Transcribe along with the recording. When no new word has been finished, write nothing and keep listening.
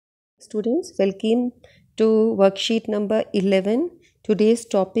Students, welcome to worksheet number 11. Today's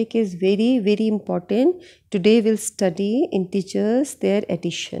topic is very important. Today we'll study integers, their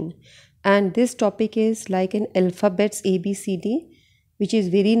addition. And this topic is like an alphabets ABCD, which is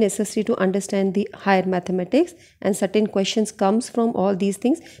very necessary to understand the higher mathematics, and certain questions comes from all these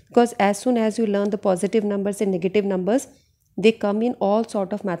things, because as soon as you learn the positive numbers and negative numbers, they come in all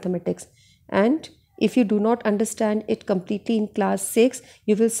sort of mathematics. And if you do not understand it completely in class 6,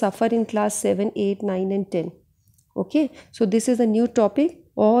 you will suffer in class 7, 8, 9 and 10. Okay, so this is a new topic.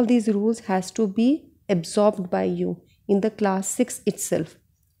 All these rules has to be absorbed by you in the class 6 itself.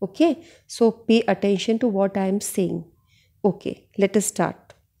 Okay, so pay attention to what I am saying. Okay, let us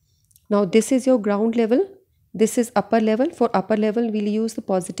start. Now this is your ground level. This is upper level. For upper level, we'll use the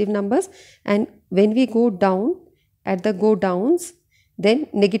positive numbers, and when we go down, at the go downs, then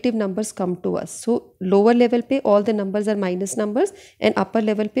negative numbers come to us. So lower level pe all the numbers are minus numbers, and upper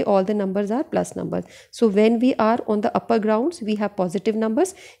level pe all the numbers are plus numbers. So when we are on the upper grounds, we have positive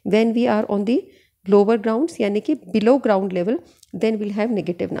numbers. When we are on the lower grounds, yani ki below ground level, then we'll have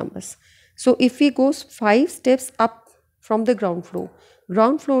negative numbers. So if we go 5 steps up from the ground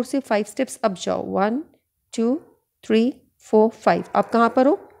floor से 5 steps up जाओ, 1 2 3 4 5, आप कहाँ पर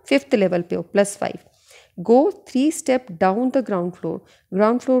हो? 5th level पे हो, +5. गो 3 step down the ground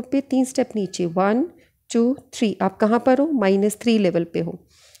floor पे 3 step नीचे, 1 2 3, आप कहाँ पर हो? -3 लेवल पे हो.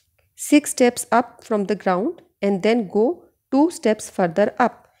 6 steps up from the ground and then go 2 steps further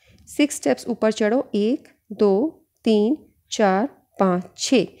up. 6 steps ऊपर चढ़ो, 1 2 3 4 5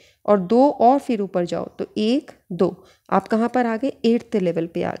 6, और 2 और फिर ऊपर जाओ तो 1 2, आप कहाँ पर आ गए? 8th लेवल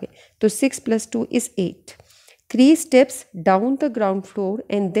पे आ गए. तो 6 + 2 = 8. 3 steps down the ground floor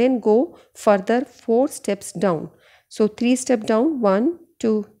and then go further 4 steps down. So 3 steps down, 1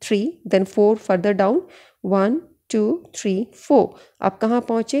 2 3, then 4 further down, 1 2 3 4. आप कहाँ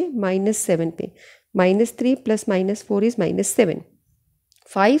पहुँचे? -7 पे. -3 + -4 is -7.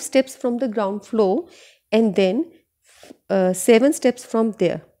 5 steps from the ground floor and then 7 steps from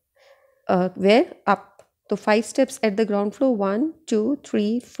there. Where? Up. तो 5 steps at the ground floor, 1 2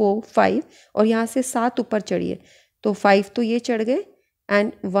 3 4 5, और यहाँ से 7 ऊपर चढ़िए. तो 5 तो ये चढ़ गए,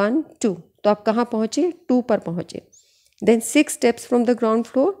 एंड 1 2, तो आप कहाँ पहुँचे? 2 पर पहुँचे. Then 6 steps from the ground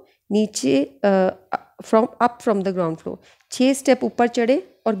floor, नीचे from the ground floor, 6 step ऊपर चढ़े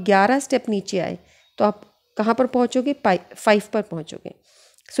और 11 स्टेप नीचे आए, तो आप कहाँ पर पहुँचोगे? 5 पर पहुँचोगे.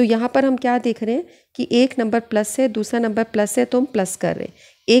 सो यहाँ पर हम क्या देख रहे हैं कि एक नंबर प्लस है, दूसरा नंबर प्लस है, तो हम प्लस कर रहे हैं.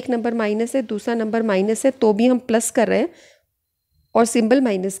 एक नंबर माइनस है, दूसरा नंबर माइनस है, तो भी हम प्लस कर रहे हैं, और सिंबल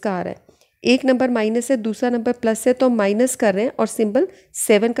माइनस का आ रहा है. एक नंबर माइनस है, दूसरा नंबर प्लस है, तो हम माइनस कर रहे हैं, और सिंबल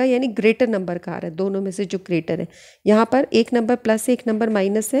 7 का यानी ग्रेटर नंबर का आ रहा है, दोनों में से जो ग्रेटर है. यहाँ पर एक नंबर प्लस है, एक नंबर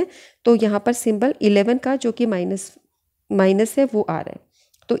माइनस है, तो यहाँ पर सिंबल 11 का जो कि माइनस है वो आ रहा है.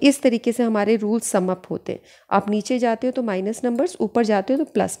 तो इस तरीके से हमारे रूल्स सम अप होते हैं. आप नीचे जाते हो तो माइनस नंबर्स, ऊपर जाते हो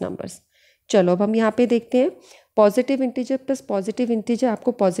तो प्लस नंबर्स. चलो अब हम यहाँ पे देखते हैं. Positive integer plus positive integer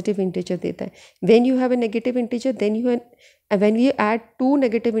आपको पॉजिटिव इंटीजर देता है. When you have a negative integer, when you add 2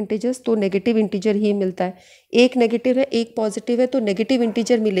 negative integers, तो नेगेटिव इंटीजर ही मिलता है. एक नेगेटिव है, एक पॉजिटिव है, तो नेगेटिव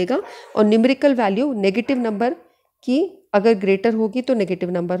इंटीजर मिलेगा, और न्यूमेरिकल वैल्यू नेगेटिव नंबर की अगर ग्रेटर होगी तो नेगेटिव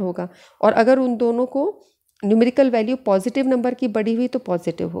नंबर होगा, और अगर उन दोनों को न्यूमेरिकल वैल्यू पॉजिटिव नंबर की बड़ी हुई तो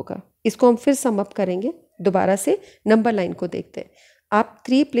पॉजिटिव होगा. इसको हम फिर सम अप करेंगे. दोबारा से नंबर लाइन को देखते हैं. आप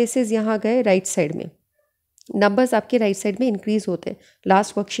 3 प्लेसेस यहाँ गए राइट साइड में, नंबर्स आपके राइट साइड में इंक्रीज होते हैं,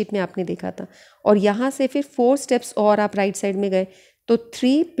 लास्ट वर्कशीट में आपने देखा था. और यहाँ से फिर 4 स्टेप्स और आप राइट साइड में गए, तो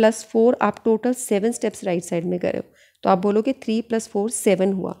 3 + 4 आप टोटल 7 स्टेप्स राइट साइड में गए हो. तो आप बोलोगे 3 + 4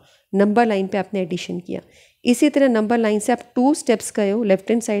 7 हुआ. नंबर लाइन पे आपने एडिशन किया. इसी तरह नंबर लाइन से आप 2 स्टेप्स गए हो, लेफ्ट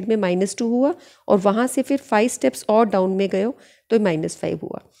हैंड साइड में -2 हुआ, और वहाँ से फिर 5 स्टेप्स और डाउन में गए हो तो -5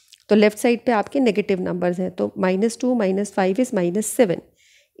 हुआ. तो लेफ्ट साइड पे आपके नेगेटिव नंबर्स हैं, तो -2 - 5 इज़ -7.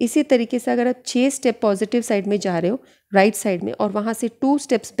 इसी तरीके से अगर आप 6 स्टेप पॉजिटिव साइड में जा रहे हो राइट साइड में, और वहाँ से 2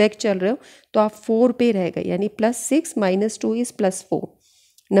 स्टेप्स बैक चल रहे हो, तो आप 4 पे रह गए, यानी +6 - 2 इज़ +4.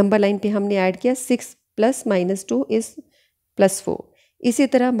 नंबर लाइन पे हमने ऐड किया 6 + -2 इज़ +4. इसी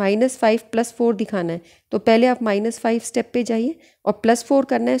तरह -5 + 4 दिखाना है, तो पहले आप -5 स्टेप पे जाइए, और +4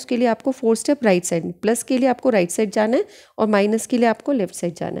 करना है, उसके लिए आपको 4 स्टेप राइट साइड में, प्लस के लिए आपको राइट साइड जाना है, और माइनस के लिए आपको लेफ्ट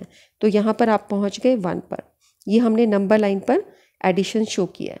साइड जाना है. तो यहाँ पर आप पहुँच गए 1 पर. ये हमने नंबर लाइन पर एडिशन शो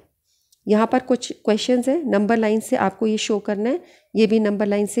किया है. यहाँ पर कुछ क्वेश्चंस है, नंबर लाइन से आपको ये शो करना है, ये भी नंबर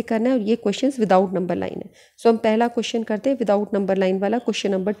लाइन से करना है, और ये क्वेश्चंस विदाउट नंबर लाइन है. सो हम पहला क्वेश्चन करते हैं विदाउट नंबर लाइन वाला,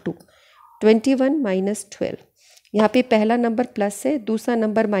 क्वेश्चन नंबर 2. 21 - 12. यहाँ पे पहला नंबर प्लस है, दूसरा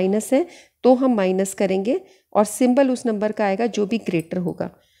नंबर माइनस है, तो हम माइनस करेंगे, और सिंबल उस नंबर का आएगा जो भी ग्रेटर होगा.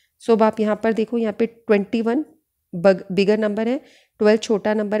 सो अब आप यहाँ पर देखो, यहाँ पे 21 बिगर नंबर है, 12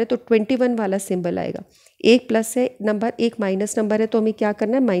 छोटा नंबर है तो 21 वाला सिंबल आएगा। एक प्लस है नंबर, एक माइनस नंबर है, तो हमें क्या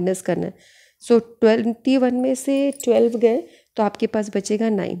करना है, माइनस करना है। सो 21 में से 12 गए तो आपके पास बचेगा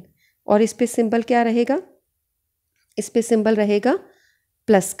 9, और इस पे सिंबल क्या रहेगा, इस पे सिंबल रहेगा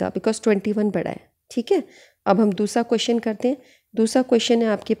प्लस का, बिकॉज 21 बड़ा है। ठीक है, अब हम दूसरा क्वेश्चन करते हैं। दूसरा क्वेश्चन है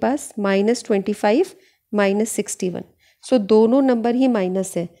आपके पास -25 -61। सो दोनों नंबर ही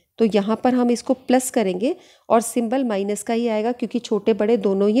माइनस है, तो यहाँ पर हम इसको प्लस करेंगे और सिंबल माइनस का ही आएगा, क्योंकि छोटे बड़े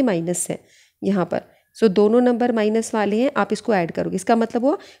दोनों ही माइनस है यहाँ पर। सो दोनों नंबर माइनस वाले हैं, आप इसको ऐड करोगे, इसका मतलब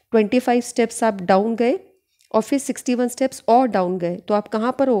हुआ 25 स्टेप्स आप डाउन गए और फिर 61 स्टेप्स और डाउन गए, तो आप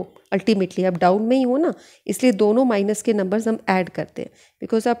कहाँ पर हो, अल्टीमेटली आप डाउन में ही हो ना, इसलिए दोनों माइनस के नंबर्स हम ऐड करते हैं,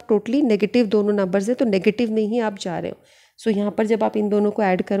 बिकॉज आप टोटली नेगेटिव दोनों नंबर्स हैं, तो नेगेटिव में ही आप जा रहे हो। सो यहाँ पर जब आप इन दोनों को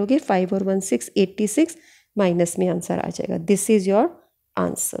ऐड करोगे 5 और 1 6, 86 माइनस में आंसर आ जाएगा। This is your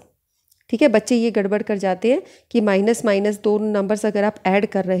answer. ठीक है, बच्चे ये गड़बड़ कर जाते हैं कि माइनस माइनस दोनों नंबर्स अगर आप ऐड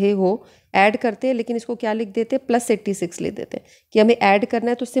कर रहे हो, ऐड करते हैं लेकिन इसको क्या लिख देते हैं, +86 लिख देते हैं कि हमें ऐड करना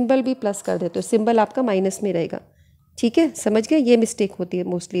है, तो सिंबल भी प्लस कर देते हो, सिंबल आपका माइनस में रहेगा। ठीक है, समझ गए, ये मिस्टेक होती है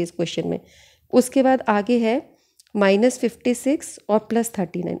मोस्टली इस क्वेश्चन में। उसके बाद आगे है -56 और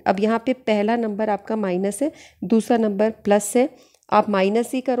 +39। अब यहाँ पे पहला नंबर आपका माइनस है, दूसरा नंबर प्लस है, आप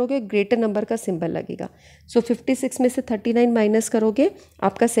माइनस ही करोगे, ग्रेटर नंबर का सिंबल लगेगा। सो 56 में से 39 माइनस करोगे,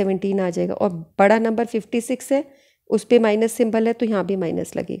 आपका 17 आ जाएगा, और बड़ा नंबर 56 है, उस पर माइनस सिंबल है, तो यहाँ भी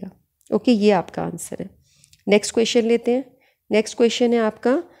माइनस लगेगा। ओके, ये आपका आंसर है। नेक्स्ट क्वेश्चन लेते हैं। नेक्स्ट क्वेश्चन है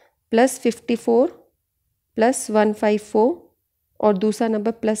आपका +54 +154 और दूसरा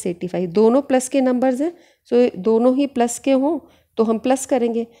नंबर +85। दोनों प्लस के नंबर्स हैं, सो दोनों ही प्लस के हों तो हम प्लस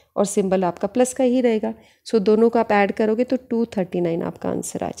करेंगे और सिंबल आपका प्लस का ही रहेगा। सो दोनों को आप ऐड करोगे तो 239 आपका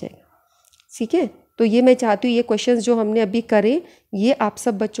आंसर आ जाएगा। ठीक है, तो ये मैं चाहती हूँ ये क्वेश्चंस जो हमने अभी करे, ये आप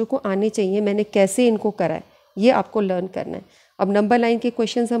सब बच्चों को आने चाहिए, मैंने कैसे इनको करा है ये आपको लर्न करना है। अब नंबर लाइन के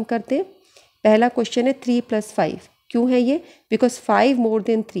क्वेश्चंस हम करते हैं। पहला क्वेश्चन है 3 + 5। क्यों है ये, बिकॉज 5 मोर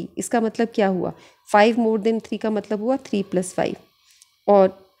देन 3, इसका मतलब क्या हुआ, 5 मोर देन 3 का मतलब हुआ 3 + 5, और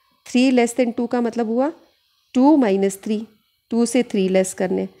 3 लेस देन 2 का मतलब हुआ 2 - 3, 2 से 3 लेस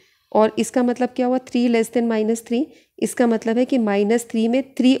करने, और इसका मतलब क्या हुआ 3 लेस देन -3, इसका मतलब है कि -3 में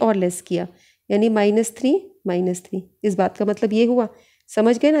 3 और लेस किया, यानी -3 -3, इस बात का मतलब ये हुआ।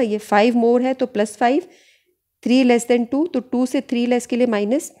 समझ गए ना, ये 5 मोर है तो +5, 3 लेस देन 2 तो 2 से 3 लेस के लिए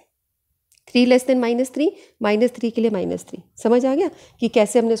 -3 लेस देन -3, -3 के लिए -3। समझ आ गया कि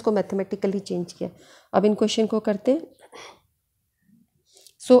कैसे हमने इसको मैथमेटिकली चेंज किया। अब इन क्वेश्चन को करते हैं।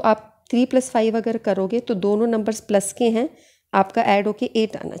 सो आप 3 + 5 अगर करोगे तो दोनों नंबर्स प्लस के हैं, आपका ऐड होके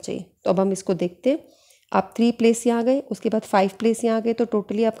 8 आना चाहिए। तो अब हम इसको देखते हैं। आप 3 प्लेस यहाँ गए, उसके बाद 5 प्लेस यहाँ गए, तो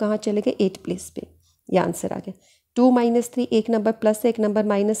टोटली आप कहाँ चले गए, 8 प्लेस पे। ये आंसर आ गया। 2 - 3, एक नंबर प्लस है एक नंबर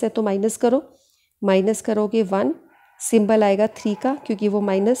माइनस है, तो माइनस करो, माइनस करोगे 1, सिंबल आएगा 3 का, क्योंकि वो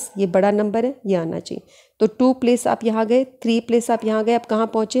माइनस ये बड़ा नंबर है, ये आना चाहिए। तो 2 प्लेस आप यहाँ गए, 3 प्लेस आप यहाँ गए, आप कहाँ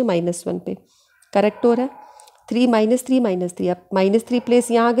पहुँचे, -1 पे। करेक्ट हो रहा है। 3 - 3 -3, आप -3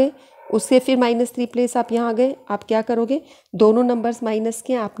 प्लेस यहाँ गए, उससे फिर -3 प्लेस आप यहाँ गए, आप क्या करोगे, दोनों नंबर्स माइनस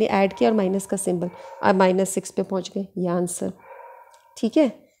के आपने ऐड किया और माइनस का सिंबल, आप -6 पे पहुँच गए, ये आंसर। ठीक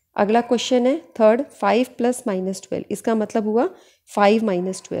है, अगला क्वेश्चन है थर्ड, 5 + -12, इसका मतलब हुआ 5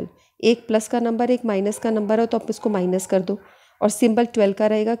 - 12। एक प्लस का नंबर एक माइनस का नंबर है, तो आप इसको माइनस कर दो, और सिंबल 12 का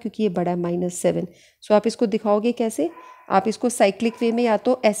रहेगा क्योंकि ये बड़ा है, -7। सो आप इसको दिखाओगे कैसे, आप इसको साइक्लिक वे में या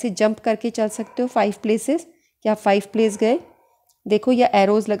तो ऐसे जंप करके चल सकते हो 5 प्लेसेस, या 5 प्लेस गए देखो, या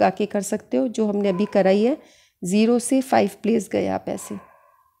एरोज लगा के कर सकते हो जो हमने अभी कराई है। 0 से 5 प्लेस गए आप ऐसे,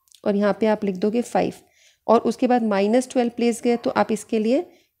 और यहाँ पे आप लिख दोगे 5, और उसके बाद -12 प्लेस गए, तो आप इसके लिए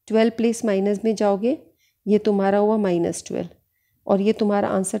 12 प्लेस माइनस में जाओगे, ये तुम्हारा हुआ -12, और ये तुम्हारा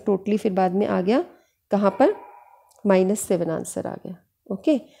आंसर टोटली फिर बाद में आ गया कहाँ पर, -7 आंसर आ गया।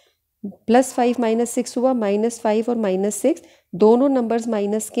 ओके, +5 - 6 हुआ, -5 और -6 दोनों नंबर्स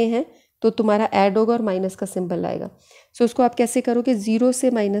माइनस के हैं, तो तुम्हारा ऐड होगा और माइनस का सिंबल आएगा। सो उसको आप कैसे करोगे, 0 से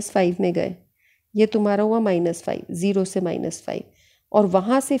 -5 में गए, ये तुम्हारा हुआ -5, 0 से -5, और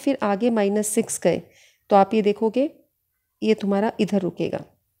वहाँ से फिर आगे -6 गए, तो आप ये देखोगे ये तुम्हारा इधर रुकेगा।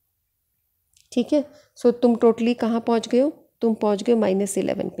 ठीक है, सो तुम टोटली कहाँ पहुँच गए हो, तुम पहुँच गए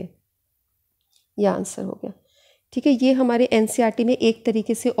 -11 पे, यह आंसर हो गया। ठीक है, ये हमारे एनसीईआरटी में एक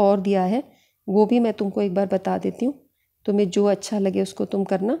तरीके से और दिया है, वो भी मैं तुमको एक बार बता देती हूँ, तुम्हें जो अच्छा लगे उसको तुम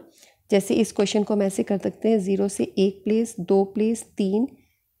करना। जैसे इस क्वेश्चन को हम ऐसे कर सकते हैं, 0 से 1 प्लेस, 2 प्लेस, 3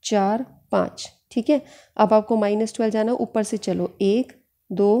 4 5। ठीक है, अब आपको -12 जाना, ऊपर से चलो, 1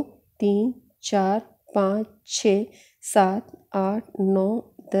 2 3 4 5 6 7 8 9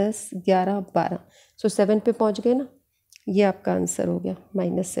 10 11 12। सो 7 पे पहुँच गए ना, ये आपका आंसर हो गया,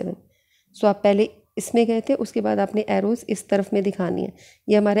 -7। सो आप पहले इसमें गए थे, उसके बाद आपने एरोज़ इस तरफ में दिखानी है।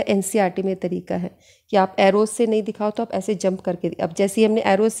 ये हमारा एनसीईआरटी में तरीका है कि आप एरोज़ से नहीं दिखाओ तो आप ऐसे जंप करके, अब जैसे ही हमने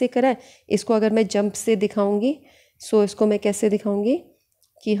एरोज़ से करा है, इसको अगर मैं जंप से दिखाऊंगी, सो इसको मैं कैसे दिखाऊंगी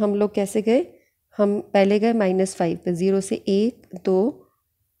कि हम लोग कैसे गए, हम पहले गए -5 पे, 0 से 1 2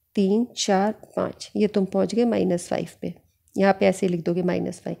 3 4 5, ये तुम पहुंच गए -5 पे। यहाँ पे ऐसे लिख दोगे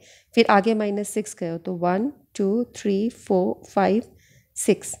 -5, फिर आगे -6 गए हो तो 1 2 3 4 5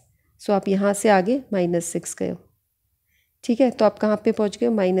 6, सो आप यहाँ से आगे -6 गए हो। ठीक है, तो आप कहाँ पे पहुँच गए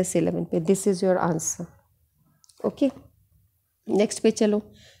हो, -11 पे। This is your answer. Okay, next पे चलो।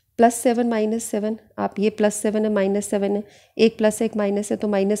 +7 -7, आप ये +7 है -7 है, एक प्लस है एक माइनस है, तो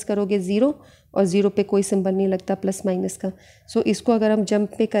माइनस करोगे 0, और 0 पे कोई सिंबल नहीं लगता प्लस माइनस का। सो इसको अगर हम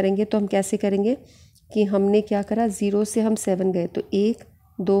जंप पे करेंगे तो हम कैसे करेंगे कि हमने क्या करा, 0 से हम 7 गए, तो 1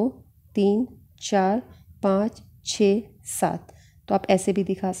 2 3 4 5 6 7, तो आप ऐसे भी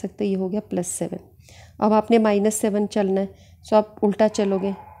दिखा सकते, ये हो गया +7। अब आपने -7 चलना है, सो आप उल्टा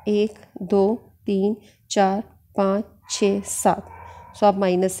चलोगे, 1 2 3 4 5 6 7, सो आप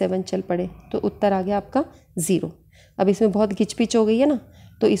 -7 चल पड़े, तो उत्तर आ गया आपका 0। अब इसमें बहुत घिचपिच हो गई है ना,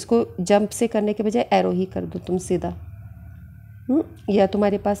 तो इसको जंप से करने के बजाय एरो ही कर दो तुम सीधा। या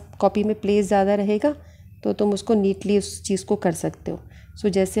तुम्हारे पास कॉपी में प्लेस ज़्यादा रहेगा तो तुम उसको नीटली उस चीज़ को कर सकते हो। सो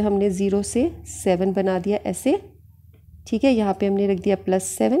जैसे हमने 0 से 7 बना दिया ऐसे, ठीक है, यहाँ पे हमने रख दिया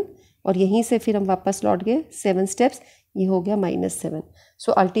 +7, और यहीं से फिर हम वापस लौट गए 7 स्टेप्स, ये हो गया -7।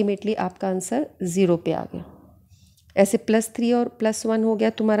 सो अल्टीमेटली आपका आंसर 0 पे आ गया। ऐसे +3 और +1 हो गया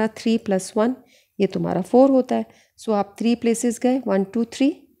तुम्हारा 3 + 1, ये तुम्हारा 4 होता है। सो आप 3 प्लेसेस गए, 1 2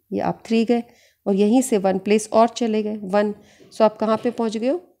 3, ये आप 3 गए, और यहीं से 1 प्लेस और चले गए 1, सो आप कहाँ पे पहुँच गए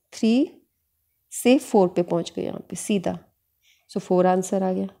हो, 3 से 4 पे पहुँच गए यहाँ पे सीधा। सो 4 आंसर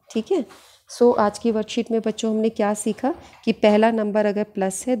आ गया। ठीक है, सो आज की वर्कशीट में बच्चों हमने क्या सीखा कि पहला नंबर अगर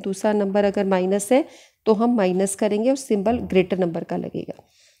प्लस है, दूसरा नंबर अगर माइनस है, तो हम माइनस करेंगे और सिंबल ग्रेटर नंबर का लगेगा।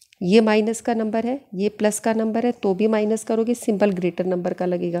 ये माइनस का नंबर है, ये प्लस का नंबर है, तो भी माइनस करोगे, सिंबल ग्रेटर नंबर का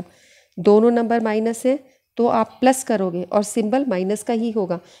लगेगा। दोनों नंबर माइनस है तो आप प्लस करोगे और सिंबल माइनस का ही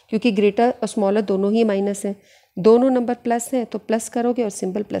होगा, क्योंकि ग्रेटर और स्मॉलर दोनों ही माइनस है। दोनों नंबर प्लस है तो प्लस करोगे और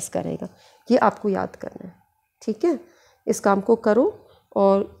सिंबल प्लस का रहेगा। ये आपको याद करना है। ठीक है, इस काम को करो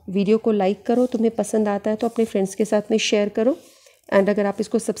और वीडियो को लाइक करो, तुम्हें पसंद आता है तो अपने फ्रेंड्स के साथ में शेयर करो। एंड अगर आप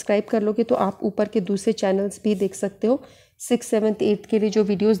इसको सब्सक्राइब कर लोगे तो आप ऊपर के दूसरे चैनल्स भी देख सकते हो। 6th 7th 8th के लिए जो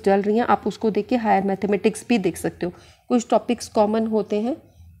वीडियोस डल रही हैं, आप उसको देख के हायर मैथमेटिक्स भी देख सकते हो। कुछ टॉपिक्स कॉमन होते हैं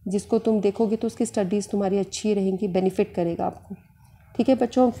जिसको तुम देखोगे तो उसकी स्टडीज़ तुम्हारी अच्छी रहेंगी, बेनिफिट करेगा आपको। ठीक है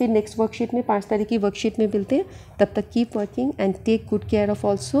बच्चों, हम फिर नेक्स्ट वर्कशीट में 5 तारीख की वर्कशीट में मिलते हैं। तब तक keep working and take good care of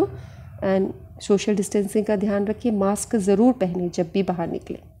also, and social distancing का ध्यान रखिए, मास्क ज़रूर पहने जब भी बाहर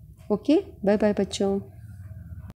निकले। ओके, बाय बाय बच्चों।